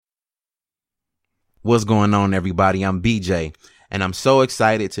What's going on, everybody? I'm BJ, and I'm so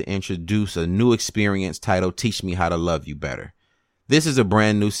excited to introduce a new experience titled Teach Me How to Love You Better. This is a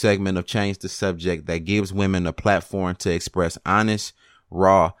brand new segment of Change the Subject that gives women a platform to express honest,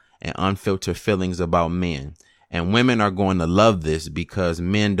 raw, and unfiltered feelings about men. And women are going to love this because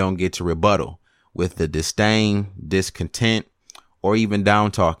men don't get to rebuttal with the disdain, discontent, or even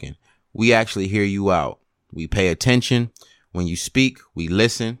down talking. We actually hear you out. We pay attention. When you speak, we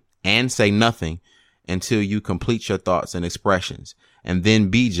listen and say nothing until you complete your thoughts and expressions. And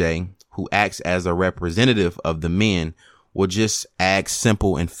then BJ, who acts as a representative of the men, will just ask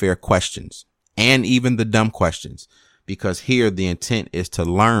simple and fair questions, and even the dumb questions, because here the intent is to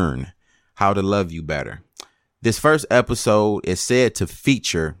learn how to love you better. This first episode is said to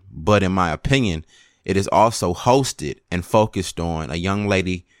feature, but in my opinion, it is also hosted and focused on a young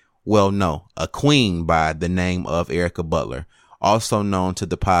lady, a queen by the name of Erica Butler, also known to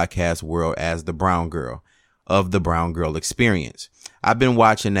the podcast world as the Brown Girl of the Brown Girl Experience. I've been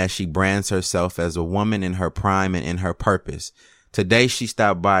watching as she brands herself as a woman in her prime and in her purpose. Today, she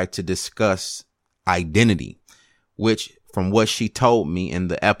stopped by to discuss identity, which, from what she told me in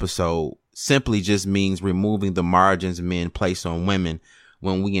the episode, simply just means removing the margins men place on women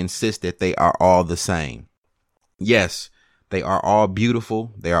when we insist that they are all the same. Yes, they are all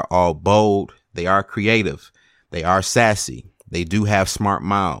beautiful. They are all bold. They are creative. They are sassy. They do have smart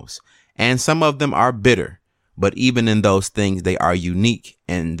mouths, and some of them are bitter, but even in those things, they are unique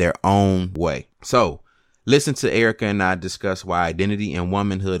in their own way. So listen to Erica and I discuss why identity and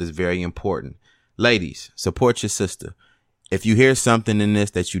womanhood is very important. Ladies, support your sister. If you hear something in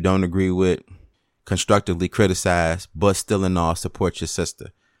this that you don't agree with, constructively criticize, but still in all, support your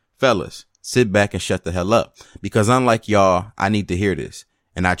sister. Fellas, sit back and shut the hell up, because unlike y'all, I need to hear this.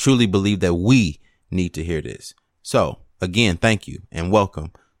 And I truly believe that we need to hear this. So again, thank you and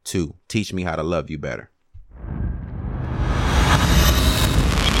welcome to Teach Me How to Love You Better.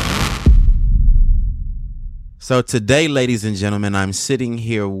 So today, ladies and gentlemen, I'm sitting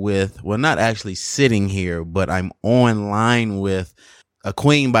here with, not actually sitting here, but I'm online with a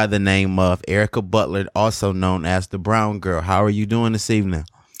queen by the name of Erica Butler, also known as the Brown Girl. How are you doing this evening?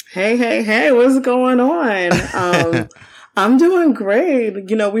 Hey, what's going on? I'm doing great.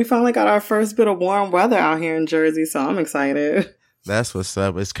 You know, we finally got our first bit of warm weather out here in Jersey, so I'm excited. That's what's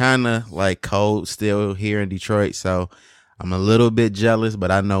up. It's kind of like cold still here in Detroit, so I'm a little bit jealous, but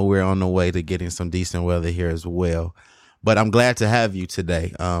I know we're on the way to getting some decent weather here as well. But I'm glad to have you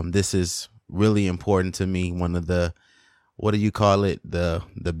today. This is really important to me. One of the, what do you call it? The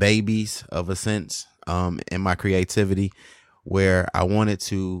babies of a sense, in my creativity, where I wanted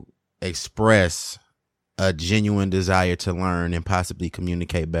to express a genuine desire to learn and possibly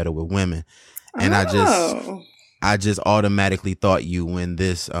communicate better with women. And I just automatically thought you when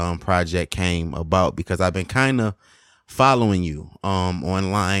this project came about, because I've been kind of following you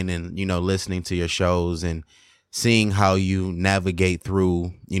online and, listening to your shows and seeing how you navigate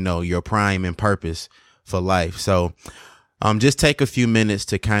through, your prime and purpose for life. So just take a few minutes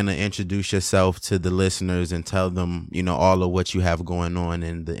to kind of introduce yourself to the listeners and tell them, all of what you have going on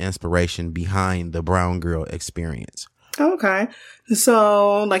and the inspiration behind the Brown Girl Experience. Okay.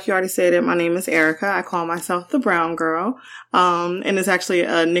 So, like you already said, my name is Erica. I call myself the Brown Girl. And it's actually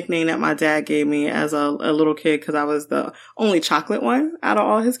a nickname that my dad gave me as a little kid because I was the only chocolate one out of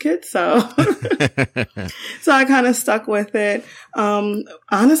all his kids. So, so I kind of stuck with it.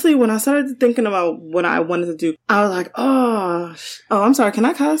 Honestly, when I started thinking about what I wanted to do, I was like, I'm sorry. Can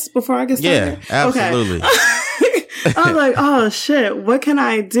I cuss before I get started? Yeah, absolutely. Okay. I was like, oh shit, what can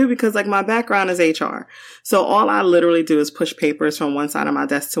I do? Because like my background is HR. So all I literally do is push papers from one side of my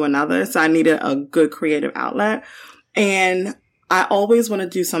desk to another. So I needed a good creative outlet. And I always want to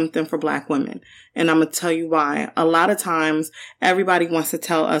do something for Black women. And I'm going to tell you why. A lot of times everybody wants to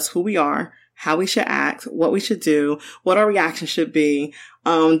tell us who we are, how we should act, what we should do, what our reaction should be,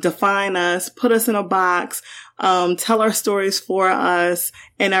 define us, put us in a box, tell our stories for us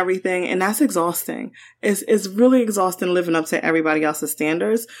and everything. And that's exhausting. It's really exhausting living up to everybody else's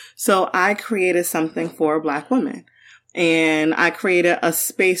standards. So I created something for Black women. And I created a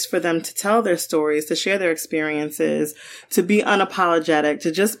space for them to tell their stories, to share their experiences, to be unapologetic,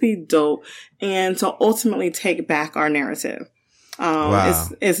 to just be dope, and to ultimately take back our narrative. Wow.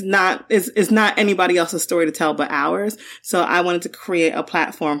 It's not anybody else's story to tell but ours. So I wanted to create a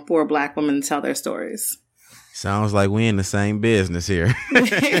platform for Black women to tell their stories. Sounds like we in the same business here.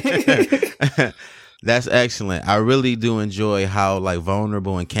 That's excellent. I really do enjoy how like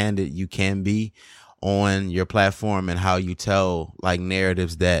vulnerable and candid you can be on your platform and how you tell like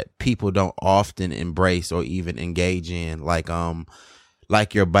narratives that people don't often embrace or even engage in. Like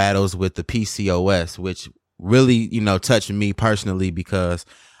like your battles with the PCOS, which really, touched me personally because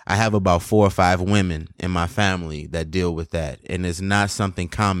I have about 4 or 5 women in my family that deal with that. And it's not something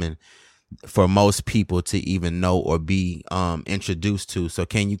common for most people to even know or be introduced to. So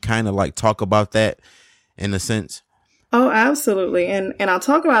can you kind of like talk about that in a sense? Oh, absolutely. And I'll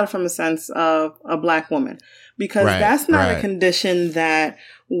talk about it from a sense of a Black woman, because that's not a condition that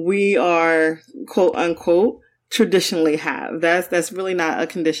we are, quote unquote, traditionally have. That's really not a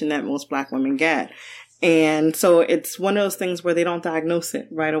condition that most Black women get. And so it's one of those things where they don't diagnose it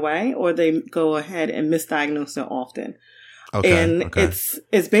right away, or they go ahead and misdiagnose it often.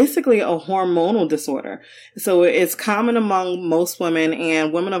 It's basically a hormonal disorder. So it's common among most women,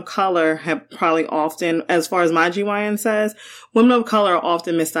 and women of color have probably often, as far as my GYN says, women of color are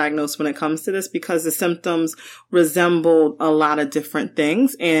often misdiagnosed when it comes to this because the symptoms resemble a lot of different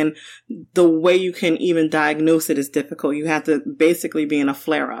things. And the way you can even diagnose it is difficult. You have to basically be in a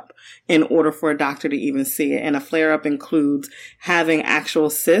flare-up in order for a doctor to even see it. And a flare-up includes having actual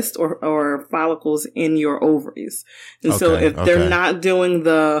cysts or follicles in your ovaries. And so if they're not doing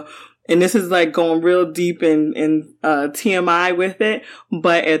and this is like going real deep in TMI with it,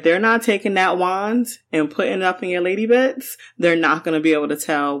 but if they're not taking that wand and putting it up in your lady bits, they're not going to be able to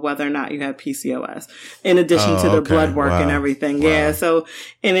tell whether or not you have PCOS, in addition to the blood work and everything. Wow. Yeah. So,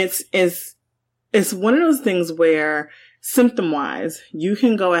 and it's one of those things where symptom wise, you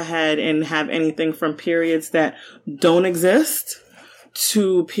can go ahead and have anything from periods that don't exist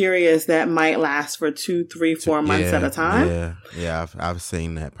to periods that might last for 2, 3, 4 months at a time. Yeah. I've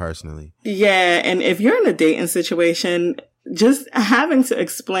seen that personally. Yeah. And if you're in a dating situation, just having to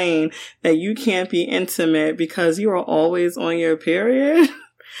explain that you can't be intimate because you are always on your period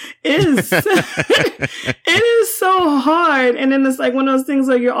is, it is so hard. And then it's like one of those things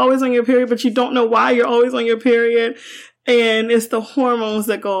where you're always on your period, but you don't know why you're always on your period. And it's the hormones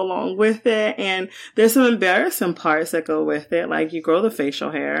that go along with it. And there's some embarrassing parts that go with it. Like you grow the facial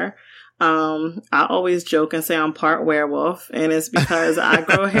hair. I always joke and say I'm part werewolf, and it's because I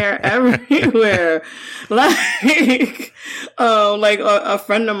grow hair everywhere. Like a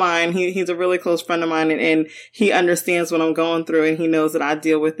friend of mine, he's a really close friend of mine, and he understands what I'm going through, and he knows that I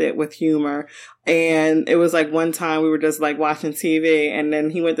deal with it with humor. And it was like one time we were just like watching TV, and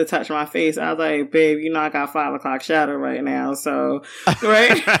then he went to touch my face. I was like, babe, I got 5 o'clock shadow right now. So,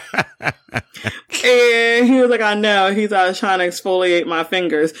 right. And he was like, I know. I was trying to exfoliate my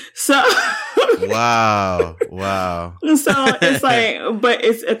fingers. So. Wow. So it's like, but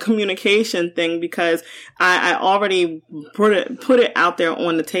it's a communication thing, because I already put it out there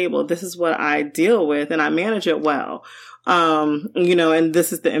on the table. This is what I deal with, and I manage it well. And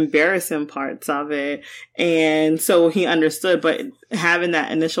this is the embarrassing parts of it. And so he understood, but having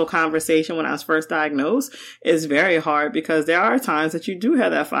that initial conversation when I was first diagnosed is very hard, because there are times that you do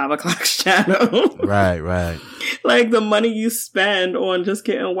have that 5 o'clock shadow. Right. Like the money you spend on just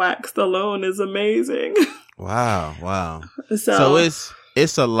getting waxed alone is amazing. Wow. So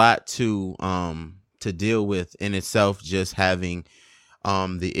it's a lot to deal with in itself, just having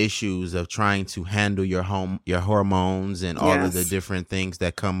the issues of trying to handle your hormones and all of the different things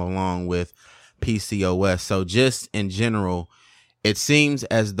that come along with PCOS. So just in general, it seems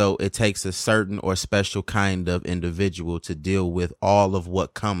as though it takes a certain or special kind of individual to deal with all of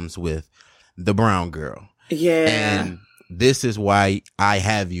what comes with the brown girl. Yeah. And this is why I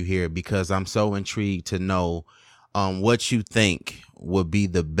have you here, because I'm so intrigued to know what you think would be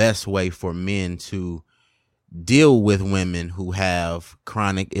the best way for men to deal with women who have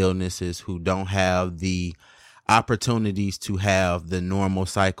chronic illnesses, who don't have the opportunities to have the normal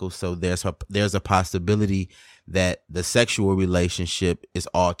cycle. So there's a possibility that the sexual relationship is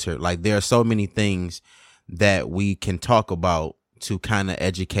altered. Like there are so many things that we can talk about to kind of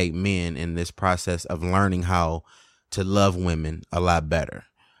educate men in this process of learning how to love women a lot better.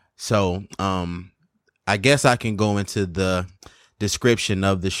 So I guess I can go into the description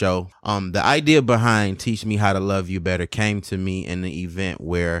of the show. The idea behind Teach Me How to Love You Better came to me in the event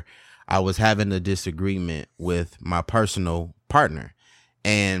where I was having a disagreement with my personal partner,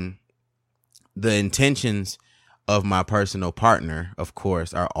 and the intentions of my personal partner, of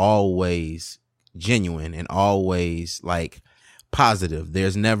course, are always genuine and always like positive.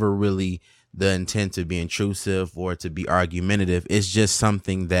 There's never really the intent to be intrusive or to be argumentative. It's just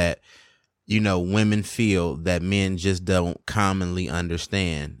something that, women feel that men just don't commonly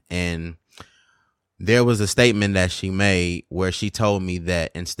understand. And there was a statement that she made where she told me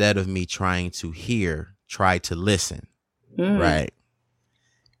that instead of me trying to hear, try to listen. Right.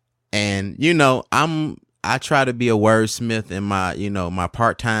 And, I try to be a wordsmith in my, my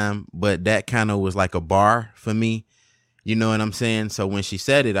part time, but that kind of was like a bar for me. You know what I'm saying? So when she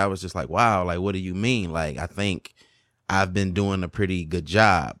said it, I was just like, wow, like, what do you mean? Like, I think I've been doing a pretty good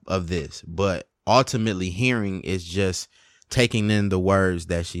job of this, but ultimately hearing is just taking in the words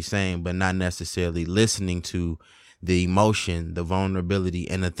that she's saying, but not necessarily listening to the emotion, the vulnerability,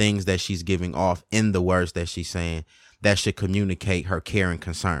 and the things that she's giving off in the words that she's saying that should communicate her care and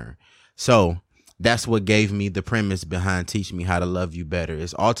concern. So that's what gave me the premise behind Teach Me How to Love You Better.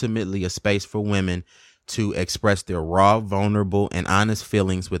 It's ultimately a space for women to express their raw, vulnerable, and honest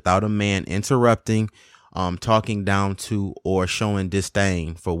feelings without a man interrupting, talking down to, or showing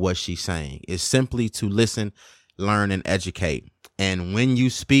disdain for what she's saying. It's simply to listen, learn, and educate. And when you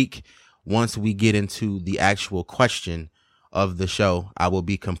speak, once we get into the actual question of the show, I will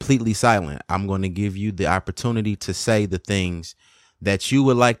be completely silent. I'm going to give you the opportunity to say the things that you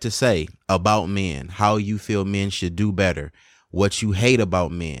would like to say about men, how you feel men should do better, what you hate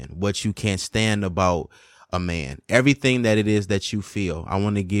about men, what you can't stand about a man, everything that it is that you feel. I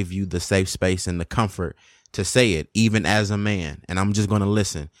want to give you the safe space and the comfort to say it, even as a man. And I'm just going to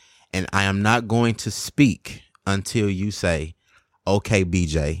listen. And I am not going to speak until you say, okay,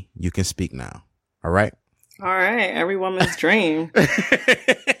 BJ, you can speak now. All right. All right. Every woman's dream.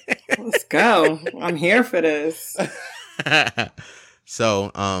 Let's go. I'm here for this.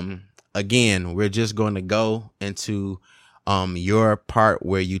 So, again, we're just going to go into your part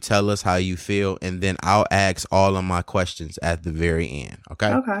where you tell us how you feel, and then I'll ask all of my questions at the very end.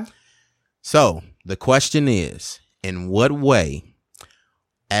 Okay. Okay. So the question is, in what way,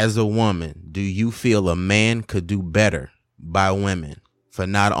 as a woman, do you feel a man could do better by women for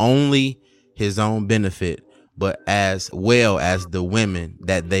not only his own benefit, but as well as the women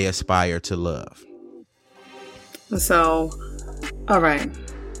that they aspire to love? So, all right.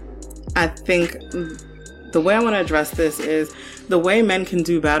 I think the way I want to address this is the way men can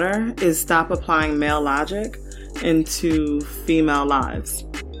do better is stop applying male logic into female lives.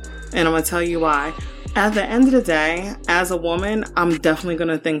 And I'm going to tell you why. At the end of the day, as a woman, I'm definitely going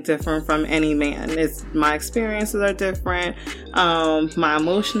to think different from any man. My experiences are different. My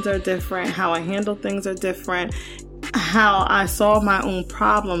emotions are different. How I handle things are different. How I solve my own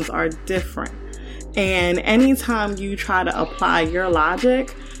problems are different. And anytime you try to apply your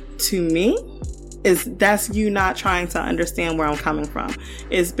logic to me, that's you not trying to understand where I'm coming from.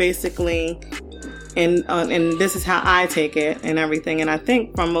 It's basically, and this is how I take it and everything. And I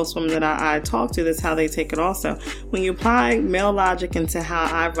think from most women that I talk to, that's how they take it also. When you apply male logic into how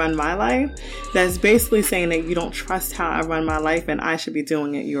I run my life, that's basically saying that you don't trust how I run my life and I should be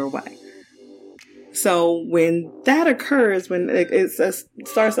doing it your way. So when that occurs, when it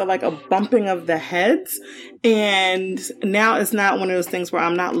starts at like a bumping of the heads, and now it's not one of those things where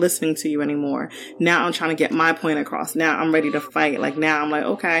I'm not listening to you anymore. Now I'm trying to get my point across. Now I'm ready to fight. Like now I'm like,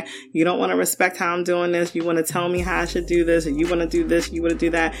 okay, you don't want to respect how I'm doing this. You want to tell me how I should do this, and you want to do this, you want to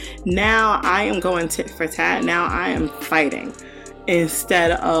do that. Now I am going tit for tat. Now I am fighting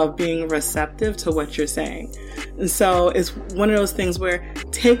instead of being receptive to what you're saying. And so it's one of those things where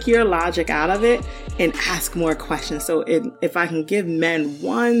take your logic out of it and ask more questions. So if I can give men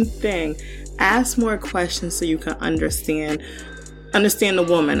one thing, ask more questions so you can understand the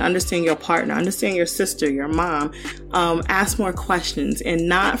woman, understand your partner, understand your sister, your mom. Ask more questions, and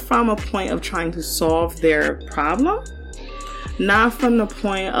not from a point of trying to solve their problem. Not from the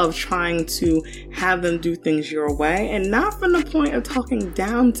point of trying to have them do things your way, and not from the point of talking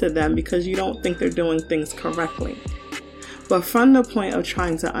down to them because you don't think they're doing things correctly, but from the point of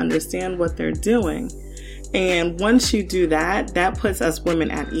trying to understand what they're doing. And once you do that, that puts us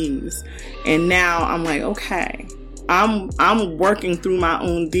women at ease. And now I'm like, okay, I'm working through my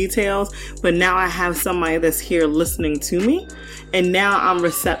own details, but now I have somebody that's here listening to me, and now I'm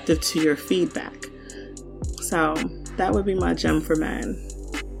receptive to your feedback. So that would be my gem for men.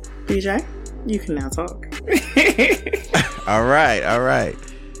 BJ, you can now talk. All right.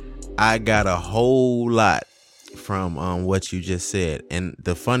 I got a whole lot from what you just said. And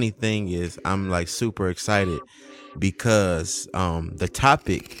the funny thing is, I'm like super excited because the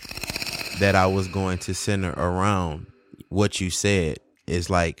topic that I was going to center around what you said is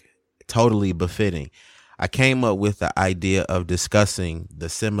like totally befitting. I came up with the idea of discussing the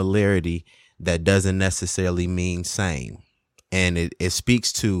similarity that doesn't necessarily mean same. And it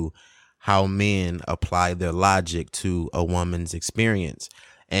speaks to how men apply their logic to a woman's experience.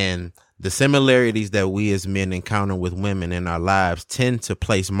 And the similarities that we as men encounter with women in our lives tend to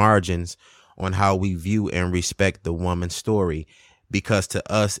place margins on how we view and respect the woman's story, because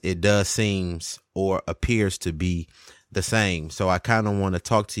to us, it does seems or appears to be the same. So I kind of want to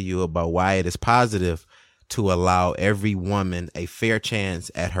talk to you about why it is positive to allow every woman a fair chance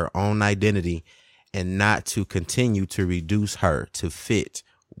at her own identity and not to continue to reduce her to fit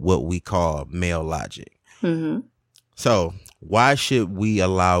what we call male logic. Mm-hmm. So why should we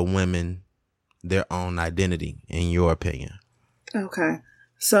allow women their own identity, in your opinion? Okay.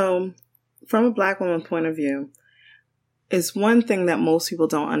 So from a Black woman point of view, it's one thing that most people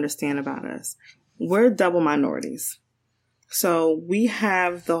don't understand about us. We're double minorities. So we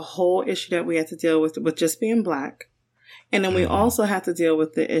have the whole issue that we have to deal with just being Black. And then we also have to deal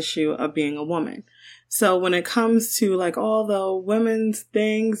with the issue of being a woman. So when it comes to like all the women's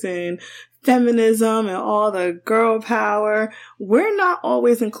things and feminism and all the girl power, we're not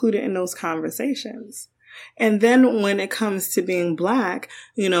always included in those conversations. And then when it comes to being Black,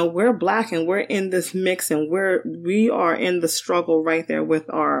 you know, we're Black and we're in this mix and we are in the struggle right there with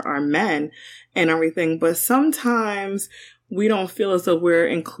our men and everything. But sometimes we don't feel as though we're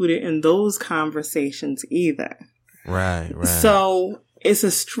included in those conversations either. Right. So it's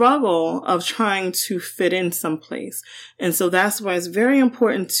a struggle of trying to fit in someplace. And so that's why it's very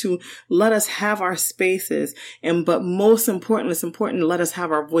important to let us have our spaces. But most important, it's important to let us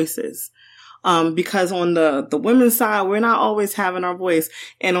have our voices. Because on the women's side, we're not always having our voice.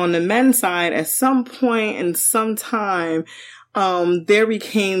 And on the men's side, at some point in some time, there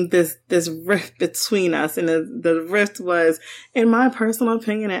became this rift between us. And the rift was, in my personal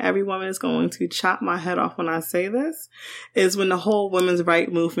opinion, and every woman is going to chop my head off when I say this, is when the whole women's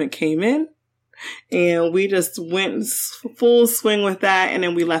right movement came in. And we just went full swing with that. And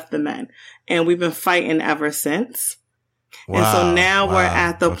then we left the men. And we've been fighting ever since. Wow, and so now we're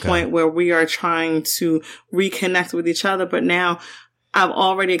at the point where we are trying to reconnect with each other. But now I've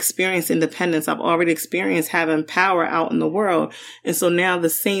already experienced independence. I've already experienced having power out in the world. And so now the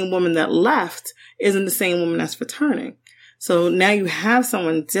same woman that left isn't the same woman that's returning. So now you have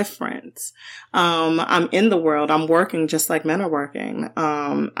someone different. I'm in the world. I'm working just like men are working.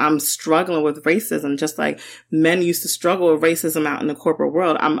 I'm struggling with racism just like men used to struggle with racism out in the corporate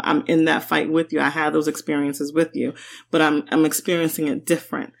world. I'm in that fight with you. I have those experiences with you, but I'm experiencing it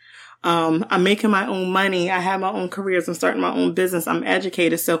different. I'm making my own money. I have my own careers. I'm starting my own business. I'm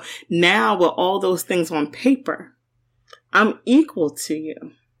educated. So now with all those things on paper, I'm equal to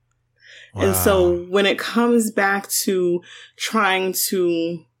you. Wow. And so when it comes back to trying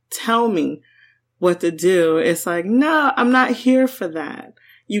to tell me what to do, it's like, no, I'm not here for that.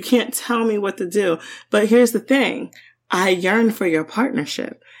 You can't tell me what to do. But here's the thing. I yearn for your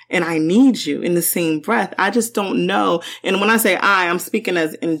partnership and I need you in the same breath. I just don't know. And when I say I'm speaking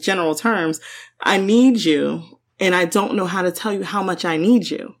as in general terms. I need you and I don't know how to tell you how much I need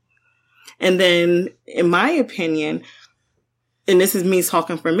you. And then in my opinion, and this is me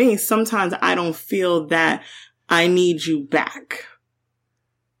talking for me, sometimes I don't feel that I need you back.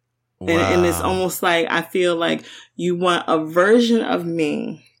 Wow. And it's almost like I feel like you want a version of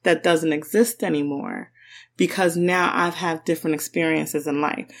me that doesn't exist anymore because now I've had different experiences in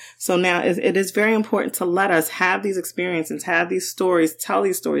life. So now it is very important to let us have these experiences, have these stories, tell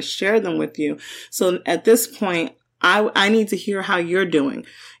these stories, share them with you. So at this point, I need to hear how you're doing.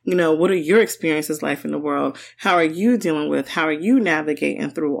 You know, what are your experiences like in the world? How are you dealing with? How are you navigating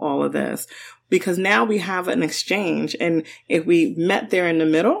through all of this? Because now we have an exchange. And if we met there in the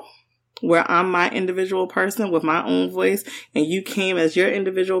middle, where I'm my individual person with my own voice, and you came as your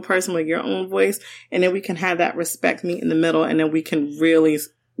individual person with your own voice, and then we can have that respect meet in the middle, and then we can really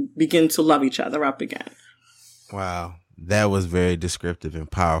begin to love each other up again. Wow. That was very descriptive and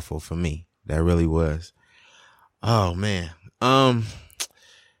powerful for me. That really was. Oh, man.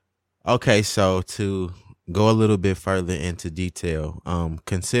 Okay, so to go a little bit further into detail,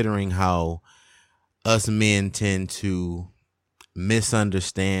 considering how us men tend to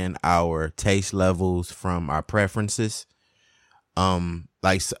misunderstand our taste levels from our preferences, let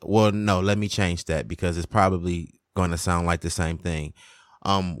me change that because it's probably going to sound like the same thing.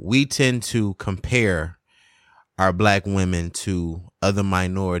 We tend to compare our Black women to other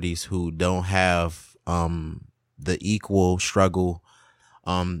minorities who don't have the equal struggle,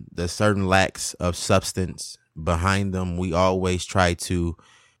 the certain lacks of substance behind them. We always try to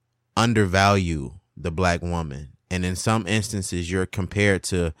undervalue the Black woman. And in some instances, you're compared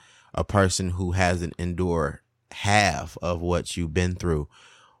to a person who hasn't endured half of what you've been through.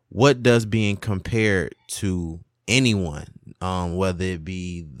 What does being compared to anyone, whether it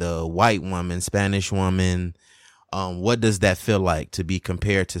be the white woman, Spanish woman, what does that feel like to be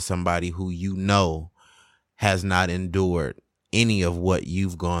compared to somebody who you know has not endured any of what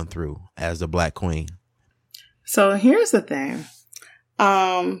you've gone through as a Black queen? So here's the thing.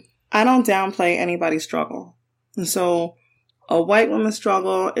 I don't downplay anybody's struggle. And so a white woman's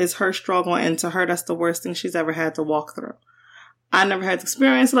struggle is her struggle. And to her, that's the worst thing she's ever had to walk through. I never had to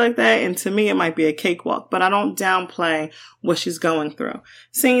experience it like that. And to me, it might be a cakewalk, but I don't downplay what she's going through.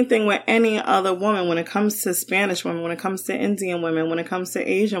 Same thing with any other woman when it comes to Spanish women, when it comes to Indian women, when it comes to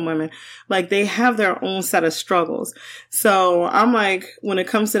Asian women, like they have their own set of struggles. So I'm like, when it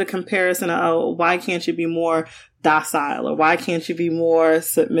comes to the comparison of, oh, why can't you be more docile, or why can't you be more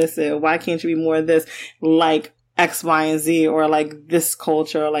submissive? Why can't you be more this, like X, Y, and Z, or like this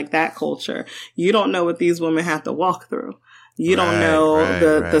culture, or like that culture? You don't know what these women have to walk through. You don't know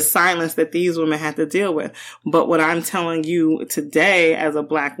the silence that these women have to deal with. But what I'm telling you today as a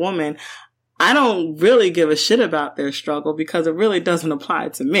Black woman, I don't really give a shit about their struggle because it really doesn't apply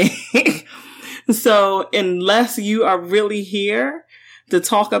to me. So unless you are really here to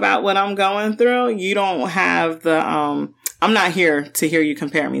talk about what I'm going through, you don't have the, I'm not here to hear you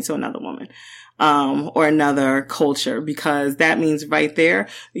compare me to another woman. Or another culture, because that means right there,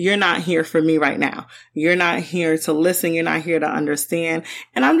 you're not here for me right now. You're not here to listen. You're not here to understand.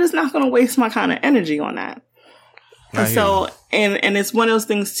 And I'm just not going to waste my kind of energy on that. And so, and it's one of those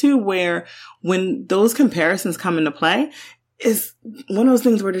things too, where when those comparisons come into play, it's one of those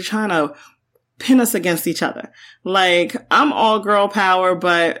things where they're trying to pin us against each other. Like, I'm all girl power,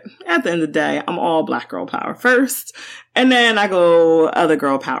 but at the end of the day, I'm all Black girl power first. And then I go other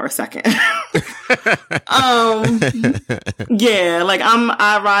girl power second. Yeah, like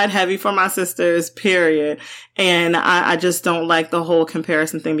I ride heavy for my sisters, period. And I just don't like the whole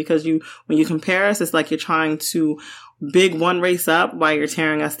comparison thing, because when you compare us, it's like you're trying to big one race up while you're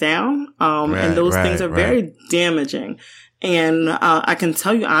tearing us down. And those things are very damaging. And I can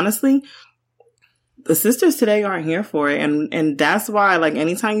tell you honestly, the sisters today aren't here for it. And that's why, like,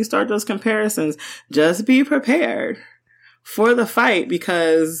 anytime you start those comparisons, just be prepared for the fight,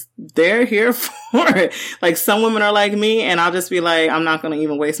 because they're here for it. Like, some women are like me, and I'll just be like, I'm not going to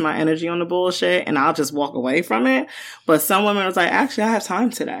even waste my energy on the bullshit, and I'll just walk away from it. But some women are like, actually, I have time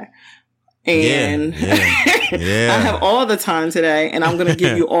today. And I have all the time today, and I'm going to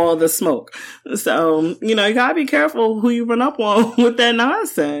give you all the smoke. So, you gotta be careful who you run up on with that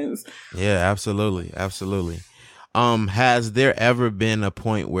nonsense. Yeah, absolutely. Absolutely. Has there ever been a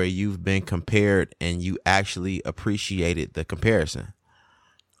point where you've been compared and you actually appreciated the comparison?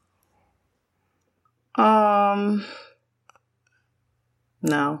 No.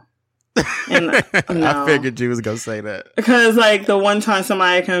 And, no. I figured you was gonna say that, because like the one time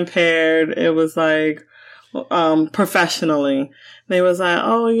somebody compared, it was like professionally, they was like,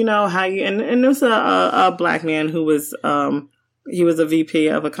 oh, how you, and it was a Black man who was he was a VP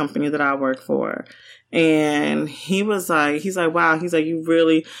of a company that I worked for, and he's like wow, you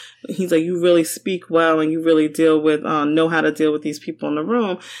really speak well, and you really deal with know how to deal with these people in the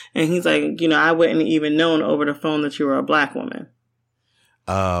room, and he's like, I wouldn't even known over the phone that you were a Black woman.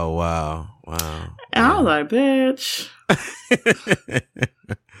 Oh, wow. And I was like, bitch.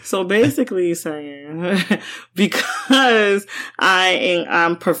 So basically you're saying, because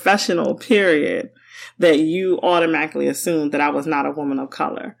I'm professional, period, that you automatically assumed that I was not a woman of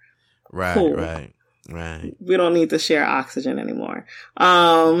color. Right, cool. right. We don't need to share oxygen anymore.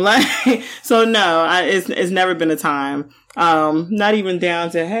 So no, it's never been a time. Not even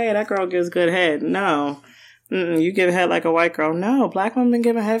down to, hey, that girl gives good head. No. You give head like a white girl. No, Black women been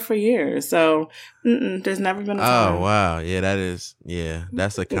giving head for years. So there's never been a time. Oh, wow. Yeah,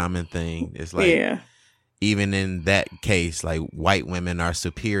 that's a common thing. It's like, even in that case, like, white women are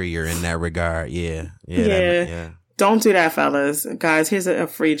superior in that regard. Yeah. Don't do that, fellas. Guys, here's a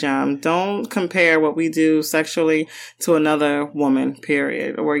free gem. Don't compare what we do sexually to another woman,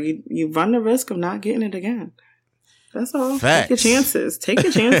 period. Or you run the risk of not getting it again. That's all. Facts. Take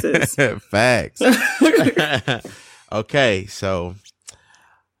your chances. Facts. Okay, so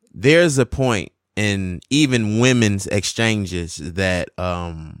there's a point in even women's exchanges that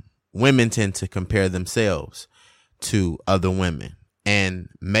women tend to compare themselves to other women. And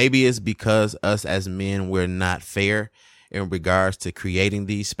maybe it's because us as men, we're not fair in regards to creating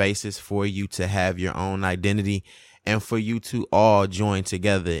these spaces for you to have your own identity and for you to all join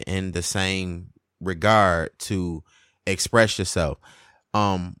together in the same regard to express yourself.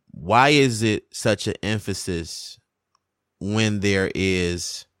 Why is it such an emphasis when there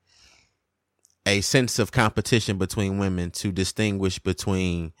is a sense of competition between women to distinguish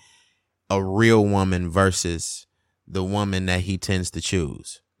between a real woman versus the woman that he tends to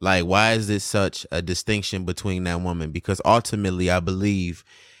choose? Like, why is this such a distinction between that woman? Because ultimately, I believe,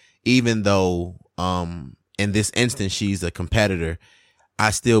 even though in this instance she's a competitor, I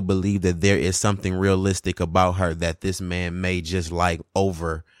still believe that there is something realistic about her that this man may just like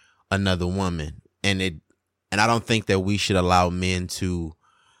over another woman. And I don't think that we should allow men to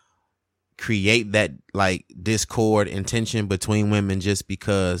create that like discord and tension between women just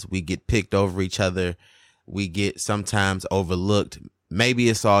because we get picked over each other. We get sometimes overlooked. Maybe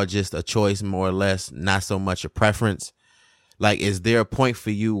it's all just a choice, more or less, not so much a preference. Like, is there a point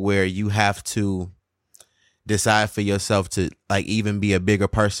for you where you have to decide for yourself to like even be a bigger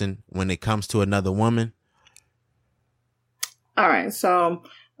person when it comes to another woman? All right. So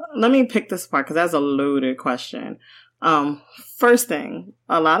let me pick this apart because that's a loaded question. First thing,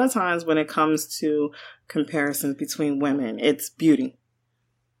 a lot of times when it comes to comparisons between women, it's beauty.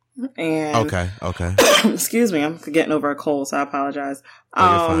 And okay. Excuse me, I'm getting over a cold, so I apologize. Oh,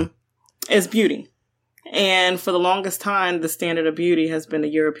 you're fine. It's beauty. And for the longest time, the standard of beauty has been the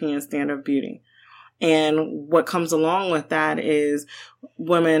European standard of beauty. And what comes along with that is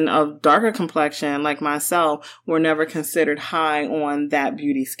women of darker complexion, like myself, were never considered high on that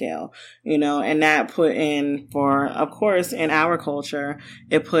beauty scale, and that put in of course, in our culture,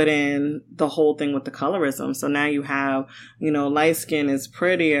 it put in the whole thing with the colorism. So now you have, light skin is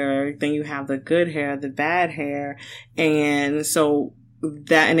prettier, then you have the good hair, the bad hair. And so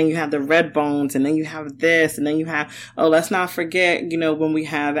that, and then you have the red bones, and then you have this, and then you have, let's not forget, when we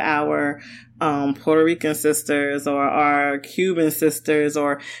have our Puerto Rican sisters or our Cuban sisters,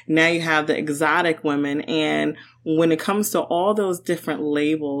 or now you have the exotic women. And when it comes to all those different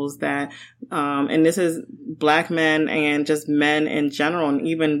labels that, and this is Black men and just men in general, and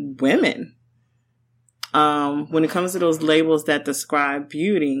even women, when it comes to those labels that describe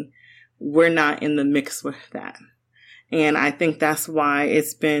beauty, we're not in the mix with that. And I think that's why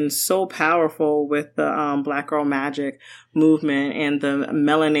it's been so powerful with the Black Girl Magic movement and the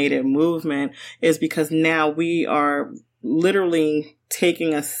melanated movement, is because now we are literally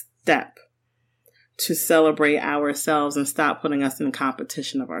taking a step to celebrate ourselves and stop putting us in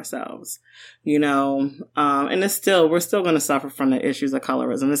competition of ourselves, and we're still going to suffer from the issues of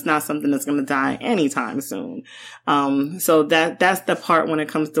colorism. It's not something that's going to die anytime soon. So that's the part when it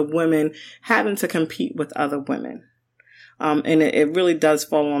comes to women having to compete with other women. And it really does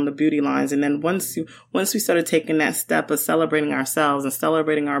fall on the beauty lines. And then once we started taking that step of celebrating ourselves and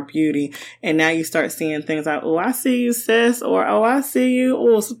celebrating our beauty, and now you start seeing things like, oh, I see you, sis, or oh, I see you,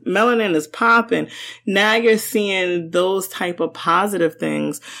 oh, melanin is popping. Now you're seeing those type of positive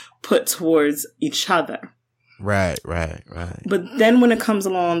things put towards each other. Right. But then when it comes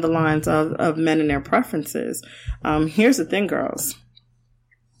along the lines of men and their preferences, here's the thing, girls.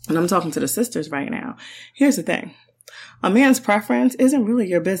 And I'm talking to the sisters right now. Here's the thing. A man's preference isn't really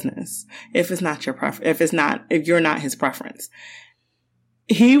your business if it's not your if you're not his preference.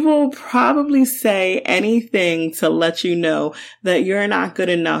 He will probably say anything to let you know that you're not good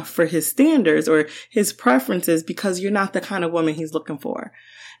enough for his standards or his preferences because you're not the kind of woman he's looking for.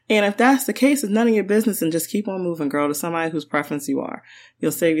 And if that's the case, it's none of your business, and just keep on moving, girl, to somebody whose preference you are.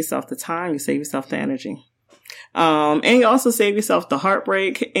 You'll save yourself the time, you save yourself the energy. And you also save yourself the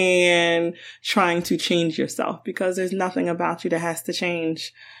heartbreak and trying to change yourself, because there's nothing about you that has to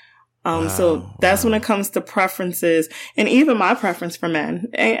change. So that's when it comes to preferences, and even my preference for men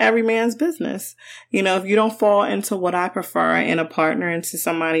ain't every man's business. If you don't fall into what I prefer in a partner, into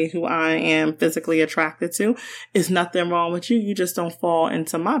somebody who I am physically attracted to, is nothing wrong with you. You just don't fall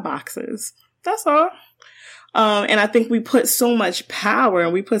into my boxes. That's all. And I think we put so much power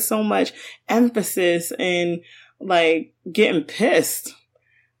and we put so much emphasis in like getting pissed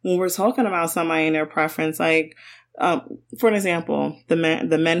when we're talking about somebody and their preference. Like, for an example, the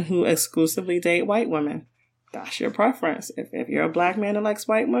men who exclusively date white women, that's your preference. If you're a Black man that likes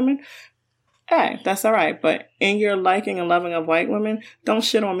white women, hey, that's all right. But in your liking and loving of white women, don't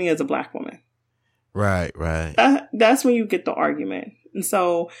shit on me as a Black woman. Right. That's when you get the argument. And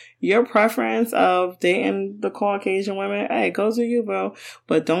so your preference of dating the Caucasian women, hey, go to you, bro.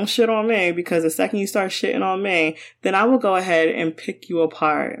 But don't shit on me, because the second you start shitting on me, then I will go ahead and pick you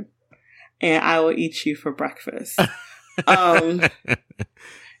apart and I will eat you for breakfast. And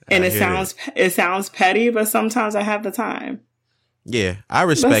it sounds petty, but sometimes I have the time. Yeah, I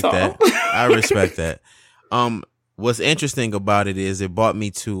respect that. I respect that. What's interesting about it is it brought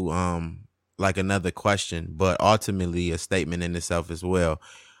me to like another question, but ultimately a statement in itself as well.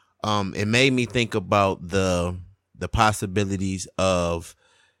 It made me think about the possibilities of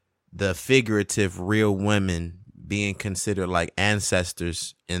the figurative real women being considered like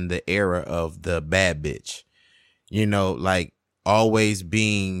ancestors in the era of the bad bitch, like always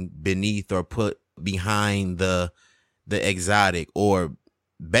being beneath or put behind the exotic, or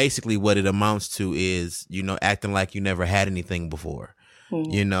basically what it amounts to is, acting like you never had anything before.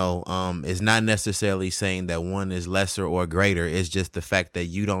 It's not necessarily saying that one is lesser or greater. It's just the fact that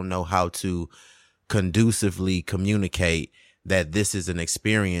you don't know how to conducively communicate that this is an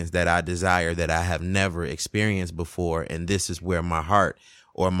experience that I desire that I have never experienced before, and this is where my heart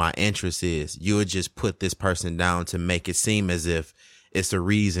or my interest is, you would just put this person down to make it seem as if it's a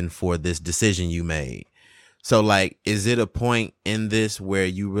reason for this decision you made. So like, is it a point in this where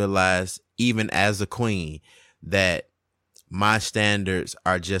you realize, even as a queen, that my standards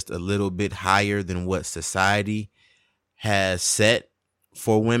are just a little bit higher than what society has set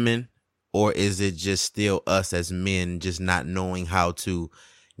for women? Or is it just still us as men just not knowing how to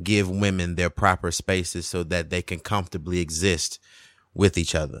give women their proper spaces so that they can comfortably exist with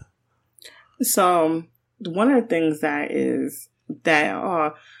each other? So one of the things trying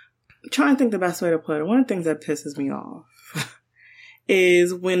to think the best way to put it, one of the things that pisses me off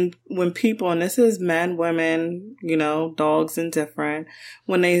is when people, and this is men, women, dogs and different,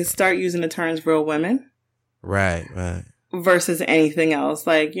 when they start using the terms real women. Right. Versus anything else.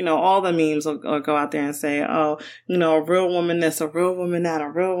 Like, all the memes will go out there and say, a real woman this, a real woman that, a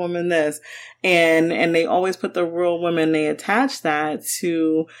real woman this. And they always put the real women, they attach that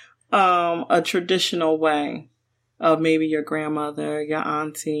to a traditional way of maybe your grandmother, your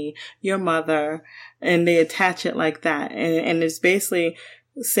auntie, your mother, and they attach it like that. And it's basically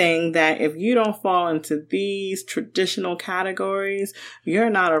saying that if you don't fall into these traditional categories, you're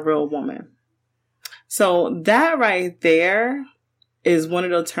not a real woman. So that right there is one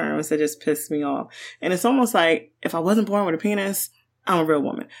of those terms that just pissed me off. And it's almost like, if I wasn't born with a penis, I'm a real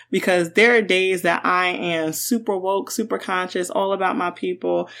woman. Because there are days that I am super woke, super conscious, all about my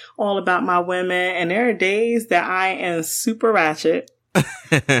people, all about my women. And there are days that I am super ratchet.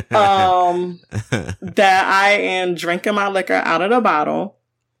 That I am drinking my liquor out of the bottle.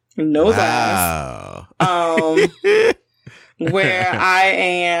 No glass. Where I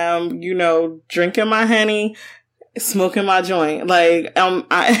am, drinking my honey, smoking my joint. Like,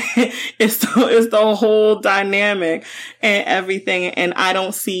 it's the whole dynamic and everything. And I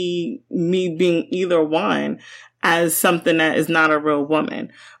don't see me being either one as something that is not a real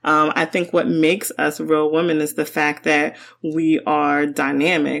woman. I think what makes us real women is the fact that we are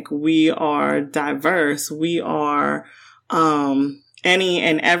dynamic. We are diverse. We are, any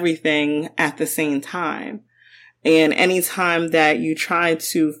and everything at the same time. And anytime that you try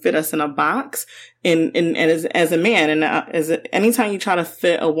to fit us in a box, and as a man, and anytime you try to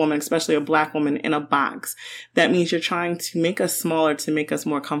fit a woman, especially a Black woman, in a box, that means you're trying to make us smaller to make us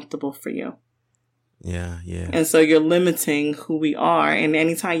more comfortable for you. Yeah. And so you're limiting who we are. And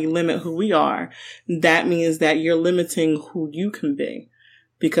anytime you limit who we are, that means that you're limiting who you can be.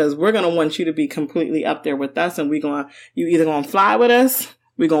 Because we're going to want you to be completely up there with us, and you either going to fly with us,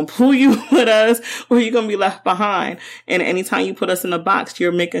 we're going to pull you with us, or you're going to be left behind. And anytime you put us in a box,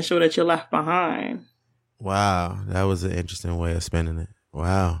 you're making sure that you're left behind. Wow. That was an interesting way of spinning it.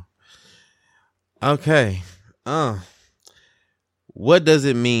 Wow. Okay. What does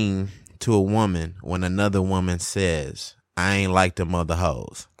it mean to a woman when another woman says, I ain't like them other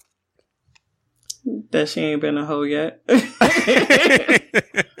hoes? That she ain't been a hoe yet.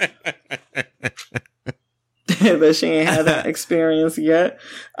 That she ain't had that experience yet.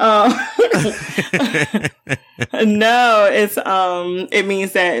 No, it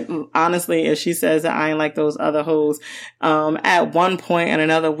means that, honestly, if she says that I ain't like those other hoes, at one point and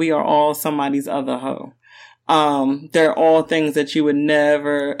another, we are all somebody's other hoe. They're all things that you would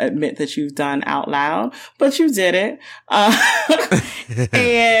never admit that you've done out loud, but you did it.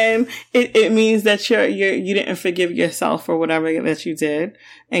 And it means that you didn't forgive yourself for whatever that you did,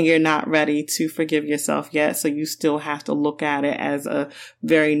 and you're not ready to forgive yourself yet. So you still have to look at it as a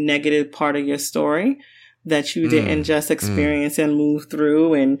very negative part of your story that you didn't just experience and move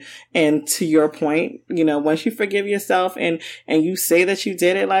through. And to your point, once you forgive yourself and you say that you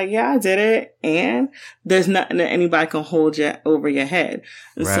did it, like, yeah, I did it. And there's nothing that anybody can hold you over your head.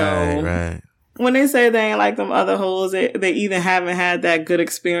 Right. When they say they ain't like them other hoes, they either haven't had that good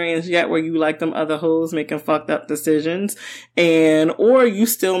experience yet where you like them other hoes making fucked up decisions, or you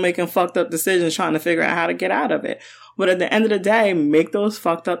still making fucked up decisions trying to figure out how to get out of it. But at the end of the day, make those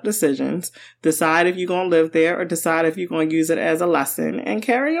fucked up decisions. Decide if you're going to live there, or decide if you're going to use it as a lesson, and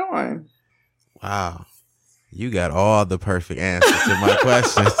carry on. Wow. You got all the perfect answers to my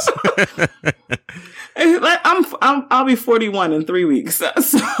questions. I'll be 41 in 3 weeks.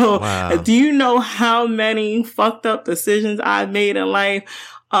 So wow. Do you know how many fucked up decisions I've made in life?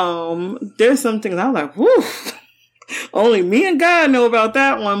 There's some things I'm like, whew. Only me and God know about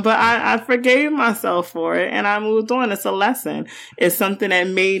that one, but I forgave myself for it and I moved on. It's a lesson. It's something that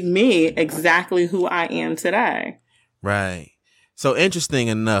made me exactly who I am today. Right. So interesting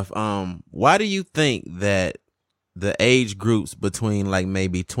enough, why do you think that the age groups between like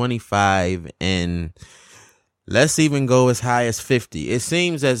maybe 25 and Let's even go as high as 50. It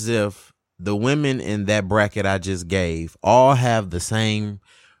seems as if the women in that bracket I just gave all have the same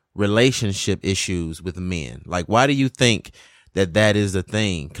relationship issues with men. Like, why do you think that is the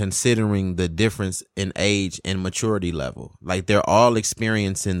thing, considering the difference in age and maturity level? Like, they're all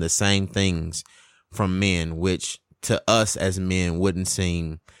experiencing the same things from men, which to us as men wouldn't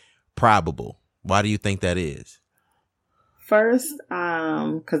seem probable. Why do you think that is? First,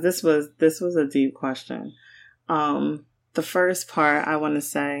 because this was a deep question. The first part I want to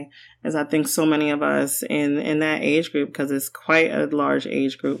say is I think so many of us in that age group, because it's quite a large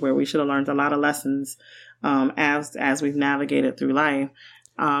age group where we should have learned a lot of lessons as we've navigated through life.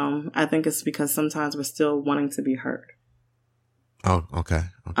 I think it's because sometimes we're still wanting to be heard. Oh, okay.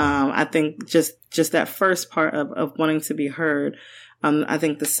 I think just that first part of wanting to be heard. I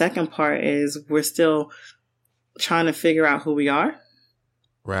think the second part is we're still trying to figure out who we are.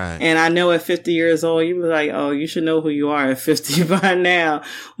 Right. And I know at 50 years old, you were like, oh, you should know who you are at 50 by now.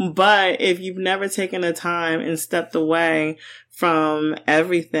 But if you've never taken the time and stepped away from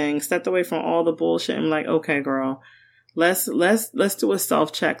everything, stepped away from all the bullshit and like, okay, girl, let's do a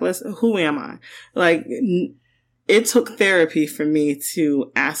self check. Who am I? Like, it took therapy for me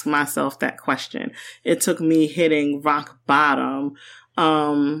to ask myself that question. It took me hitting rock bottom.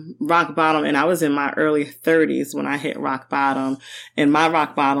 And I was in my early 30s when I hit rock bottom, and my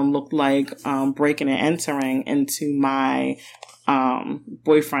rock bottom looked like breaking and entering into my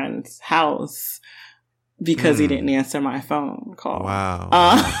boyfriend's house because he didn't answer my phone call. Wow.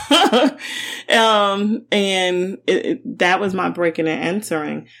 And that was my breaking and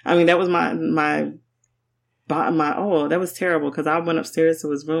entering. I mean, that was that was terrible because I went upstairs to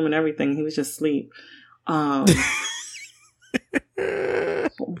his room and everything. He was just asleep.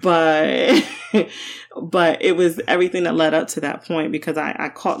 But it was everything that led up to that point, because I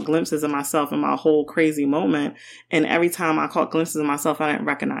caught glimpses of myself in my whole crazy moment. And every time I caught glimpses of myself, I didn't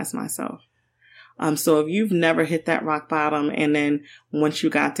recognize myself. So if you've never hit that rock bottom, and then once you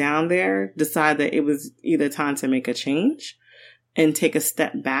got down there, decide that it was either time to make a change and take a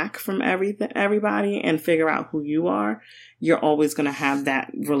step back from everybody and figure out who you are, you're always going to have that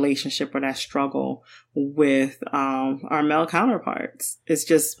relationship or that struggle with our male counterparts. It's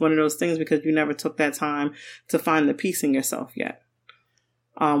just one of those things because you never took that time to find the peace in yourself yet.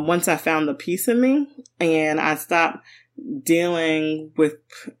 Once I found the peace in me and I stopped dealing with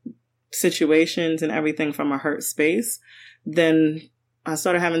situations and everything from a hurt space, then I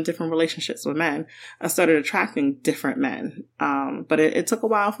started having different relationships with men. I started attracting different men. But it took a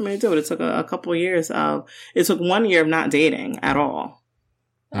while for me to do it. It took a couple of years it took 1 year of not dating at all.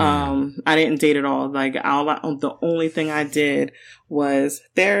 I didn't date at all. Like the only thing I did was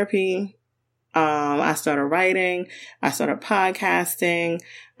therapy. I started writing. I started podcasting.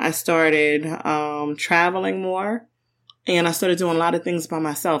 I started, traveling more. And I started doing a lot of things by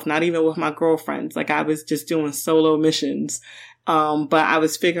myself, not even with my girlfriends. Like I was just doing solo missions. But I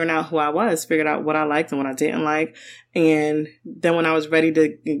was figuring out who I was, figured out what I liked and what I didn't like. And then when I was ready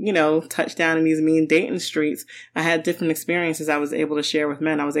to, touch down in these mean dating streets, I had different experiences I was able to share with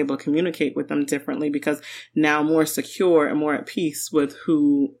men. I was able to communicate with them differently because now I'm more secure and more at peace with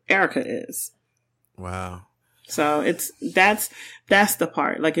who Erica is. Wow. So that's the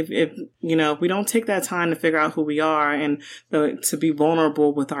part. Like if we don't take that time to figure out who we are and to be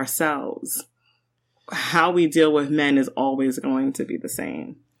vulnerable with ourselves, how we deal with men is always going to be the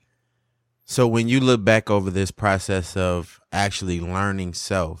same. So when you look back over this process of actually learning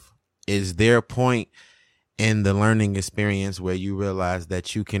self, is there a point in the learning experience where you realize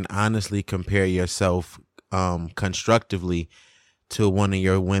that you can honestly compare yourself constructively to one of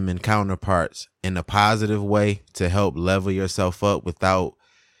your women counterparts in a positive way to help level yourself up without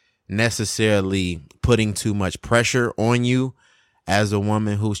necessarily putting too much pressure on you as a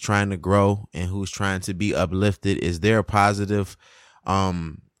woman who's trying to grow and who's trying to be uplifted? Is there positive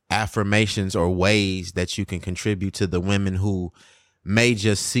affirmations or ways that you can contribute to the women who may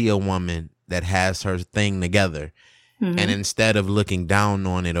just see a woman that has her thing together, and instead of looking down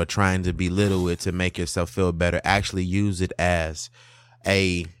on it or trying to belittle it to make yourself feel better, actually use it as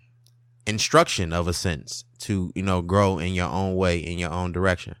a instruction of a sense to, grow in your own way, in your own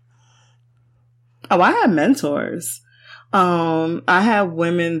direction? Oh, I have mentors. I have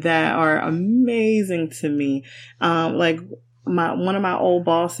women that are amazing to me. Like one of my old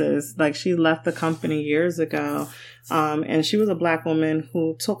bosses, like she left the company years ago. And she was a Black woman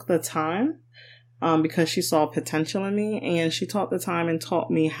who took the time, because she saw potential in me, and she took the time and taught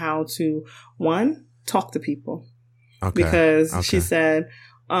me how to, one, talk to people. Okay. Because she said,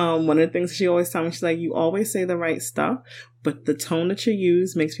 one of the things she always told me, she's like, you always say the right stuff, but the tone that you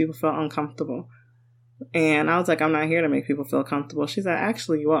use makes people feel uncomfortable. And I was like, I'm not here to make people feel comfortable. She's like,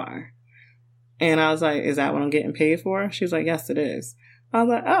 actually, you are. And I was like, is that what I'm getting paid for? She was like, yes, it is. I was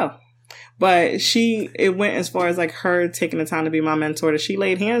like, oh. But it went as far as like her taking the time to be my mentor, that she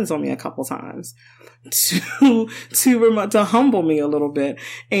laid hands on me a couple times to humble me a little bit.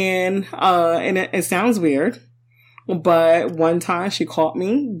 And it sounds weird, but one time she caught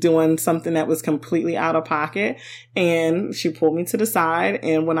me doing something that was completely out of pocket, and she pulled me to the side.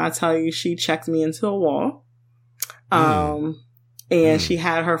 And when I tell you, she checked me into a wall. And she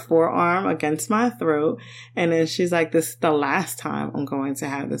had her forearm against my throat. And then she's like, this is the last time I'm going to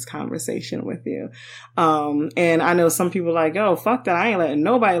have this conversation with you. And I know some people are like, oh, fuck that. I ain't letting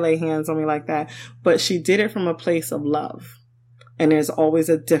nobody lay hands on me like that. But she did it from a place of love. And there's always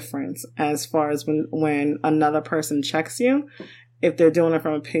a difference as far as when another person checks you, if they're doing it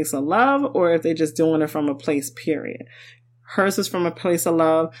from a place of love or if they're just doing it from a place, period. Hers is from a place of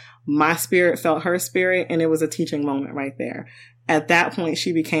love. My spirit felt her spirit, and it was a teaching moment right there. At that point,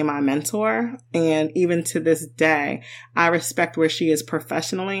 she became my mentor. And even to this day, I respect where she is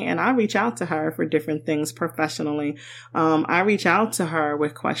professionally, and I reach out to her for different things professionally. I reach out to her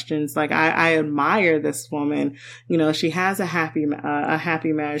with questions. Like, I admire this woman. You know, she has a happy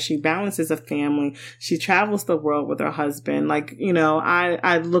marriage. She balances a family. She travels the world with her husband. Like, you know,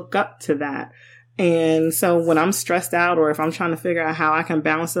 I look up to that. And so when I'm stressed out, or if I'm trying to figure out how I can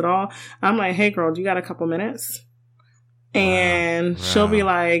balance it all, I'm like, hey girl, do you got a couple minutes? And she'll be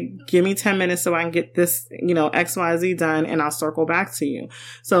like, give me 10 minutes so I can get this, you know, XYZ done, and I'll circle back to you.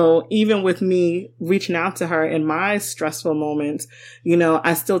 So even with me reaching out to her in my stressful moments, you know,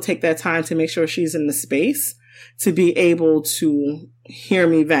 I still take that time to make sure she's in the space to be able to hear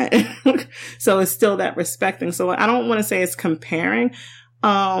me vent. So it's still that respecting. So I don't want to say it's comparing,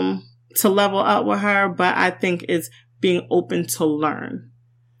 to level up with her, but I think it's being open to learn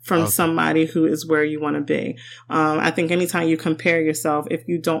from somebody who is where you want to be. I think anytime you compare yourself, if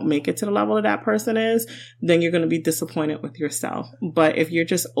you don't make it to the level that that person is, then you're going to be disappointed with yourself. But if you're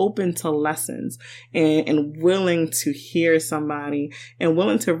just open to lessons and willing to hear somebody and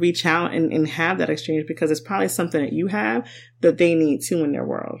willing to reach out and have that exchange, because it's probably something that you have that they need too in their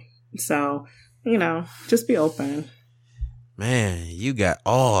world. So, you know, just be open. Man, you got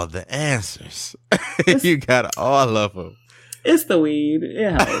all the answers. You got all of them. It's the weed.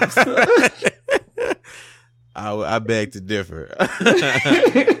 It helps. I beg to differ.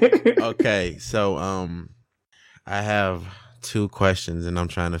 Okay, so I have two questions, and I'm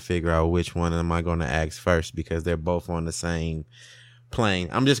trying to figure out which one am I going to ask first, because they're both on the same plane.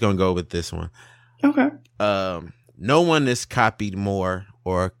 I'm just going to go with this one. Okay. No one is copied more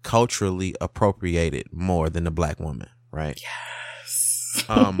or culturally appropriated more than the Black woman. Right. Yes.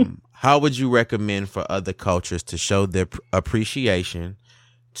 How would you recommend for other cultures to show their appreciation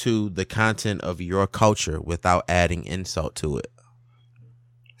to the content of your culture without adding insult to it?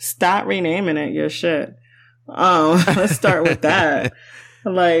 Stop renaming it your shit. Let's start with that.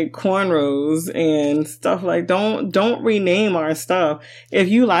 Like cornrows and stuff. Like, don't rename our stuff. If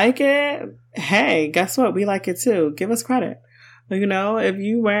you like it, hey, guess what? We like it too. Give us credit. You know, if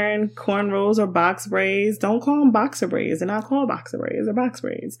you wearing cornrows or box braids, don't call them boxer braids. They're not called boxer braids or box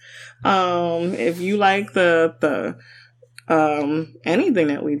braids. If you like the anything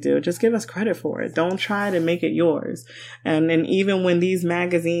that we do, just give us credit for it. Don't try to make it yours. And then even when these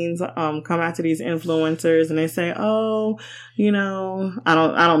magazines come after these influencers and they say, oh, you know, I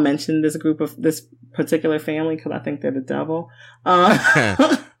don't mention this particular family because I think they're the devil.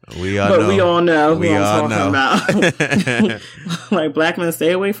 We all know who I'm talking about. Like, black men,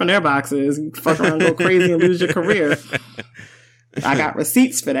 stay away from their boxes. You fuck around, go crazy, and lose your career. I got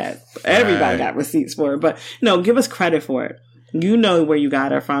receipts for that. Everybody got receipts for it. But no, give us credit for it. You know where you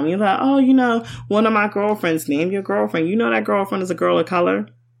got her from. You're like, oh, you know, one of my girlfriends. Name your girlfriend. You know that girlfriend is a girl of color.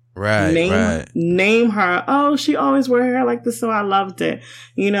 Right. Name her. Oh, she always wear hair like this, so I loved it.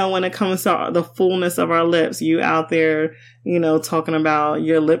 You know, when it comes to the fullness of our lips, you out there, you know, talking about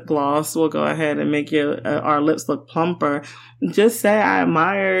your lip gloss will go ahead and make our lips look plumper. Just say I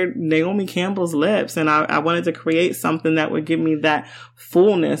admired Naomi Campbell's lips, and I wanted to create something that would give me that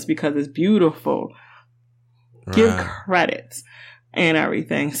fullness because it's beautiful. Right. Give credit and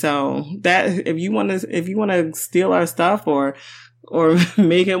everything. So that if you want to steal our stuff or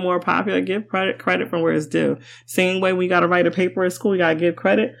make it more popular, give credit from where it's due. Same way we got to write a paper at school, you got to give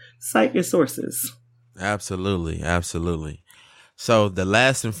credit. Cite your sources. Absolutely. So the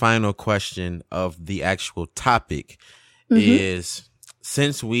last and final question of the actual topic is,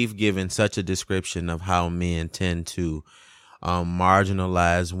 since we've given such a description of how men tend to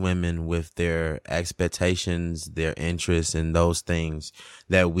marginalized women with their expectations, their interests, and those things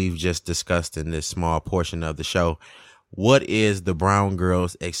that we've just discussed in this small portion of the show. What is the brown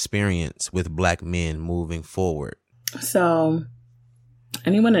girl's experience with black men moving forward? So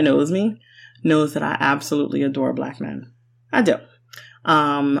anyone that knows me knows that I absolutely adore black men. I do.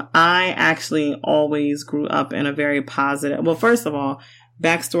 I actually always grew up in a very positive, well, first of all,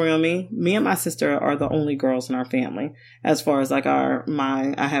 backstory on me and my sister are the only girls in our family. As far as like I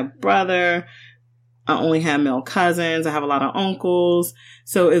have brother, I only have male cousins, I have a lot of uncles.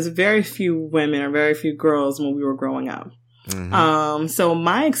 So it's very few women or very few girls when we were growing up. Mm-hmm. So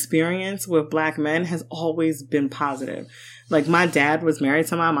my experience with black men has always been positive. Like my dad was married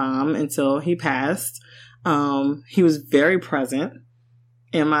to my mom until he passed. He was very present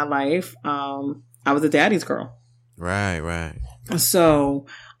in my life. I was a daddy's girl. Right. So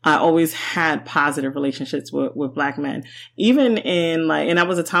I always had positive relationships with black men, even in like, and I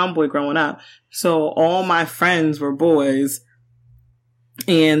was a tomboy growing up. So all my friends were boys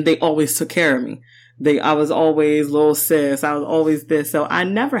and they always took care of me. I was always little sis. I was always this. So I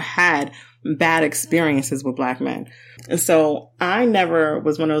never had bad experiences with black men. And so I never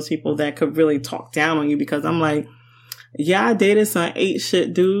was one of those people that could really talk down on you because I'm like, yeah, I dated some ain't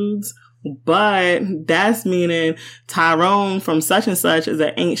shit dudes, but that's meaning Tyrone from such and such is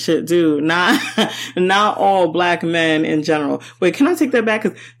an ain't shit dude, not all black men in general. Wait, can I take that back?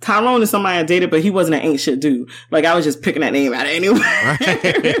 Because Tyrone is somebody I dated, but he wasn't an ain't shit dude. Like I was just picking that name out of anywhere.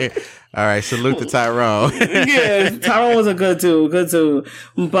 Right. All right, salute to Tyrone. Yeah, Tyrone was a good dude.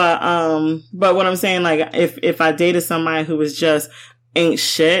 But what I'm saying, like, if I dated somebody who was just ain't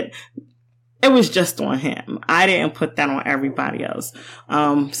shit, it was just on him. I didn't put that on everybody else.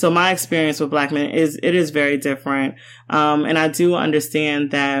 So my experience with black men is very different. And I do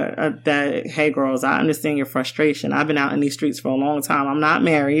understand that, hey girls, I understand your frustration. I've been out in these streets for a long time. I'm not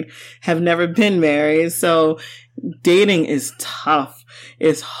married, have never been married. So dating is tough.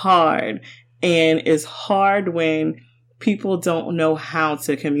 It's hard. And it's hard when people don't know how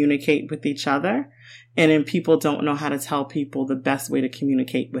to communicate with each other. And then people don't know how to tell people the best way to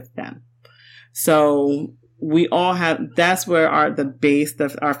communicate with them. So we all have, that's where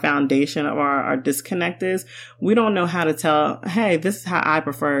our foundation of our disconnect is. We don't know how to tell, hey, this is how I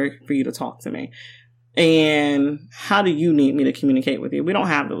prefer for you to talk to me. And how do you need me to communicate with you? We don't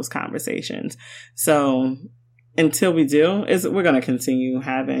have those conversations. So until we do, we're going to continue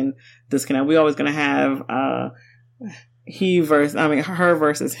having disconnect. We're always going to have, her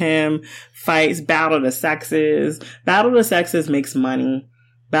versus him fights, battle of the sexes. Battle of the sexes makes money.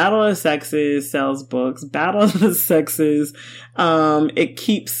 Battle of the Sexes sells books. Battle of the Sexes, it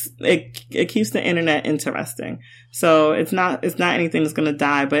keeps the internet interesting. So it's not anything that's going to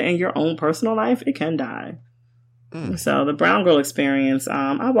die, but in your own personal life, it can die. So the brown girl experience,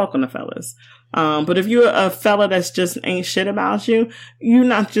 I welcome the fellas. But if you're a fella that's just ain't shit about you, you're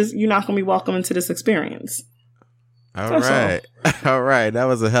not going to be welcome into this experience. All right. That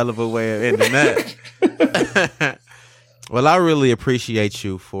was a hell of a way of ending that. Well, I really appreciate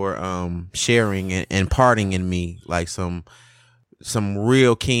you for sharing and imparting in me like some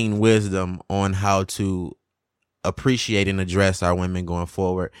real keen wisdom on how to appreciate and address our women going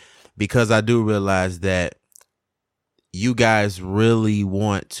forward, because I do realize that you guys really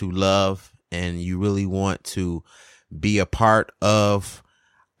want to love and you really want to be a part of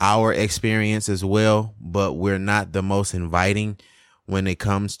our experience as well, but we're not the most inviting when it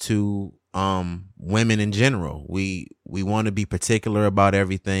comes to women in general. We want to be particular about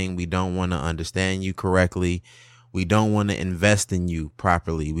everything. We don't want to understand you correctly. We don't want to invest in you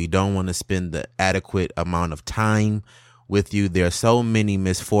properly. We don't want to spend the adequate amount of time with you. There are so many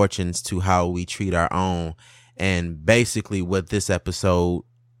misfortunes to how we treat our own. And basically what this episode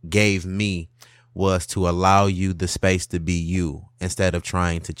gave me was to allow you the space to be you instead of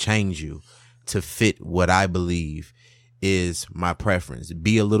trying to change you to fit what I believe is my preference.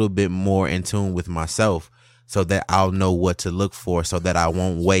 Be a little bit more in tune with myself so that I'll know what to look for, so that I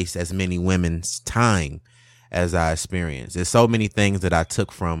won't waste as many women's time as I experience. There's so many things that I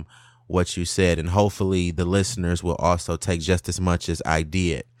took from what you said, and hopefully the listeners will also take just as much as I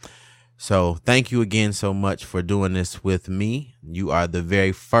did. So thank you again so much for doing this with me. You are the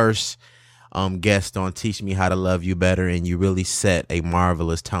very first guest on Teach Me How to Love You Better, and you really set a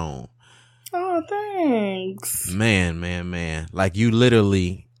marvelous tone. Oh, thanks. Man. Like you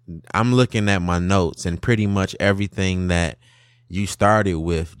literally, I'm looking at my notes and pretty much everything that you started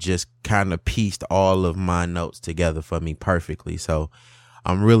with just kind of pieced all of my notes together for me perfectly. So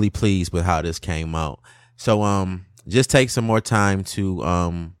I'm really pleased with how this came out. So just take some more time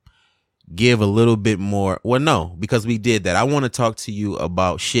to give a little bit more. Well, no, because we did that. I want to talk to you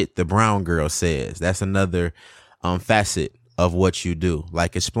about shit the brown girl says. That's another facet of what you do.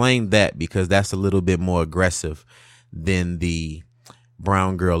 Like, explain that, because that's a little bit more aggressive than the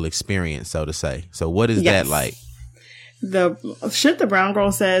brown girl experience, so to say. So what is that like? The shit the brown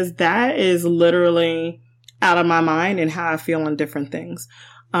girl says, that is literally out of my mind and how I feel on different things.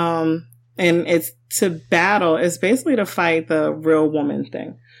 And it's to battle. It's basically to fight the real woman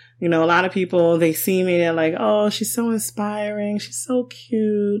thing. You know, a lot of people, they see me, they're like, oh, she's so inspiring. She's so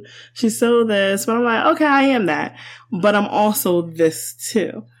cute. She's so this. But I'm like, okay, I am that. But I'm also this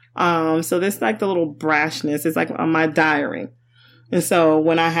too. So this, like, the little brashness is like on my diary. And so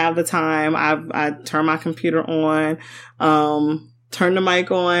when I have the time, I turn my computer on, turn the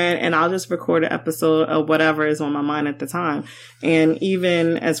mic on, and I'll just record an episode of whatever is on my mind at the time. And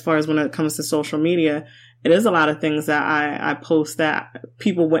even as far as when it comes to social media, it is a lot of things that I post that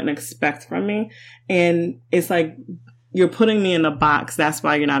people wouldn't expect from me. And it's like, you're putting me in a box. That's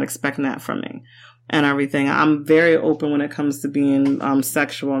why you're not expecting that from me and everything. I'm very open when it comes to being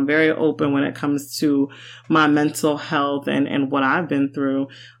sexual. I'm very open when it comes to my mental health and what I've been through.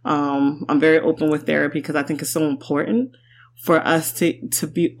 I'm very open with therapy because I think it's so important for us to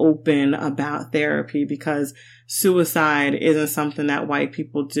be open about therapy, because suicide isn't something that white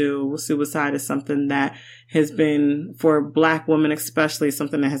people do. Suicide is something that has been, for Black women especially,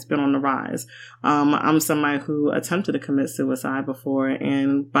 something that has been on the rise. I'm somebody who attempted to commit suicide before,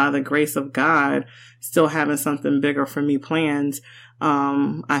 and by the grace of God, still having something bigger for me planned,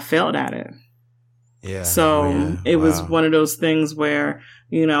 I failed at it. Yeah. So it was one of those things where,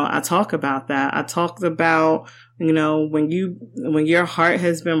 you know, I talk about that. I talked about, you know, when your heart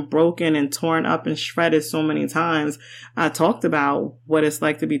has been broken and torn up and shredded so many times, I talked about what it's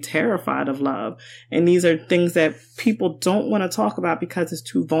like to be terrified of love. And these are things that people don't want to talk about because it's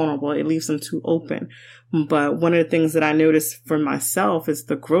too vulnerable. It leaves them too open. But one of the things that I noticed for myself is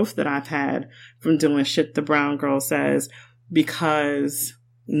the growth that I've had from doing Shit the Brown Girl Says, because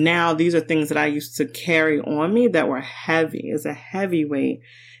now these are things that I used to carry on me that were heavy. It's a heavy weight.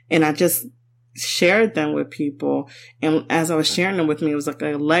 And I just shared them with people. And as I was sharing them with me, it was like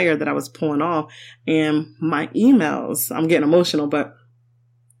a layer that I was pulling off. And my emails, I'm getting emotional, but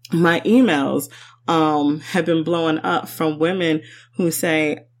my emails have been blowing up from women who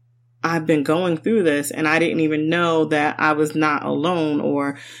say, I've been going through this and I didn't even know that I was not alone,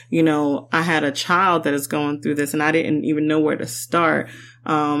 or, you know, I had a child that is going through this and I didn't even know where to start.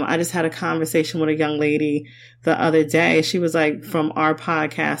 I just had a conversation with a young lady the other day. She was like, from our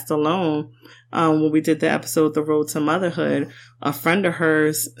podcast alone, when we did the episode, The Road to Motherhood, a friend of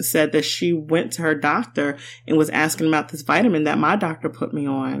hers said that she went to her doctor and was asking about this vitamin that my doctor put me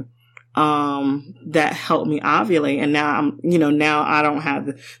on, that helped me ovulate. And now now I don't have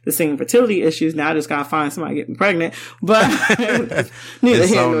the same fertility issues. Now I just gotta find somebody getting pregnant, but neither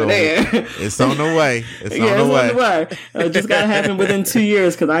here nor there. It's on the way. It's on the way. It just gotta happen within 2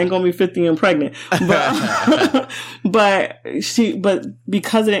 years, cause I ain't gonna be 50 and pregnant. But, but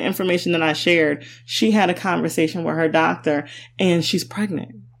because of the information that I shared, she had a conversation with her doctor and she's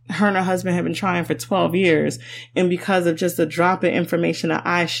pregnant. Her and her husband have been trying for 12 years. And because of just a drop of information that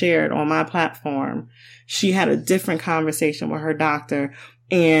I shared on my platform, she had a different conversation with her doctor,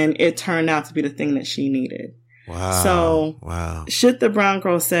 and it turned out to be the thing that she needed. Wow. So Shit the Brown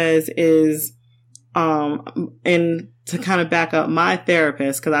Girl Says is, and to kind of back up, my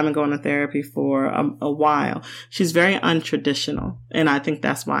therapist, cause I've been going to therapy for a while. She's very untraditional. And I think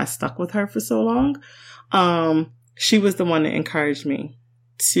that's why I stuck with her for so long. She was the one that encouraged me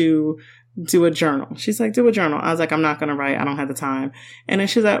to do a journal. She's like, do a journal. I was like, I'm not going to write. I don't have the time. And then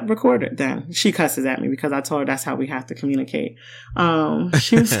she's like, record it then. She cusses at me because I told her that's how we have to communicate.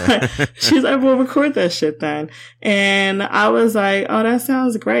 She's like, well, record that shit then. And I was like, oh, that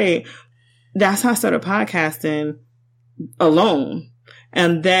sounds great. That's how I started podcasting alone.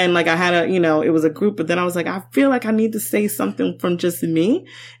 And then like I had it was a group, but then I was like, I feel like I need to say something from just me.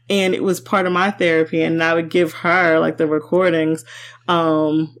 And it was part of my therapy. And I would give her like the recordings.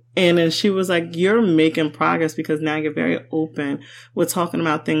 And then she was like, you're making progress because now you're very open. We're talking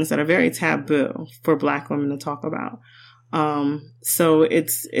about things that are very taboo for Black women to talk about. So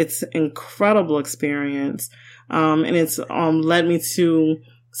it's incredible experience. And it's, led me to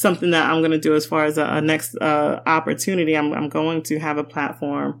something that I'm going to do as far as a next, opportunity. I'm going to have a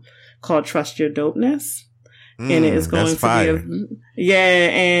platform called Trust Your Dopeness. And it is going to be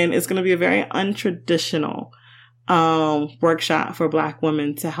and it's going to be a very untraditional workshop for Black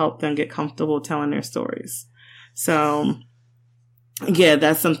women to help them get comfortable telling their stories. So yeah,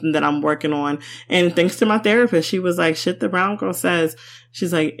 that's something that I'm working on. And thanks to my therapist, she was like, Shit the Brown Girl Says,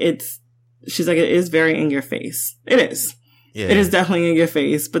 she's like, she's like, it is very in your face. It is. Yeah. It is definitely in your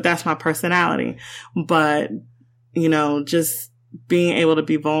face, but that's my personality. But, you know, just being able to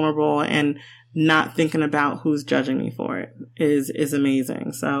be vulnerable and not thinking about who's judging me for it is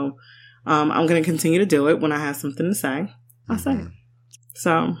amazing. So, I'm going to continue to do it. When I have something to say, I'll say it.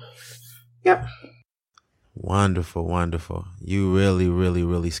 So, yep. Wonderful, wonderful. You really, really,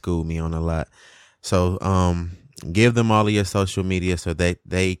 really schooled me on a lot. So, give them all of your social media so that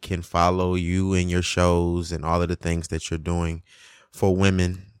they can follow you and your shows and all of the things that you're doing for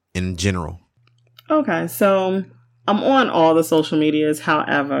women in general. Okay, so I'm on all the social medias.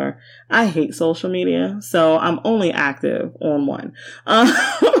 However, I hate social media, so I'm only active on one.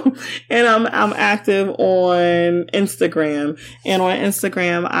 And I'm active on Instagram. And on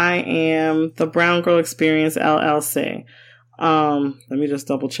Instagram, I am the Brown Girl Experience LLC. Let me just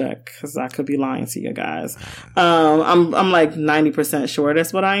double check because I could be lying to you guys. I'm like 90% sure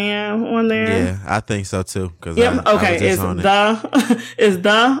that's what I am on there. Yeah, I think so too. Yep. Okay. It's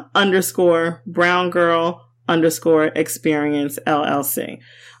the underscore Brown Girl underscore Experience LLC.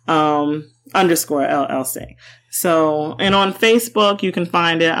 Underscore LLC. So, and on Facebook, you can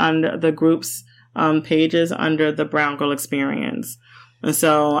find it under the group's pages under the Brown Girl Experience. And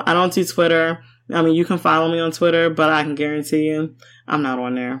so I don't do Twitter. I mean, you can follow me on Twitter, but I can guarantee you I'm not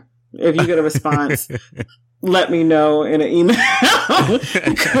on there. If you get a response, let me know in an email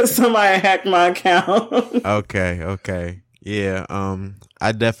because somebody hacked my account. Okay. Yeah.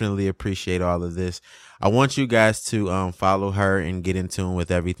 I definitely appreciate all of this. I want you guys to follow her and get in tune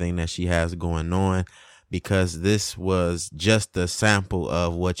with everything that she has going on, because this was just a sample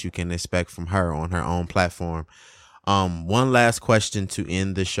of what you can expect from her on her own platform. One last question to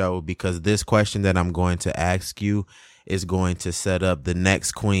end the show, because this question that I'm going to ask you is going to set up the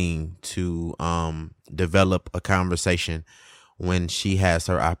next queen to develop a conversation when she has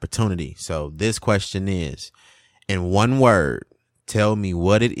her opportunity. So this question is, in one word, tell me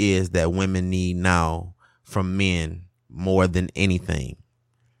what it is that women need now from men more than anything.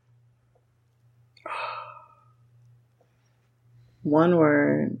 One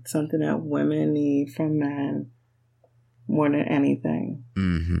word, something that women need from men more than anything.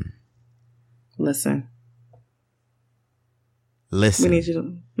 Mm-hmm. Listen. We need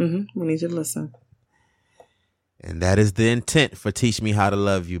you to listen. And that is the intent for Teach Me How to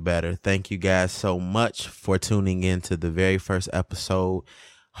Love You Better. Thank you guys so much for tuning in to the very first episode,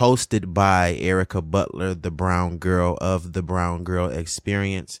 hosted by Erica Butler, the Brown Girl of the Brown Girl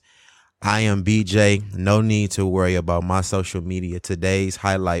Experience. I am BJ. No need to worry about my social media. Today's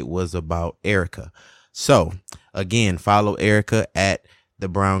highlight was about Erica. So, again, follow Erica at the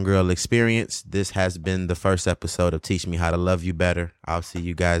Brown Girl Experience. This has been the first episode of Teach Me How to Love You Better. I'll see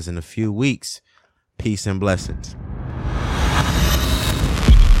you guys in a few weeks. Peace and blessings.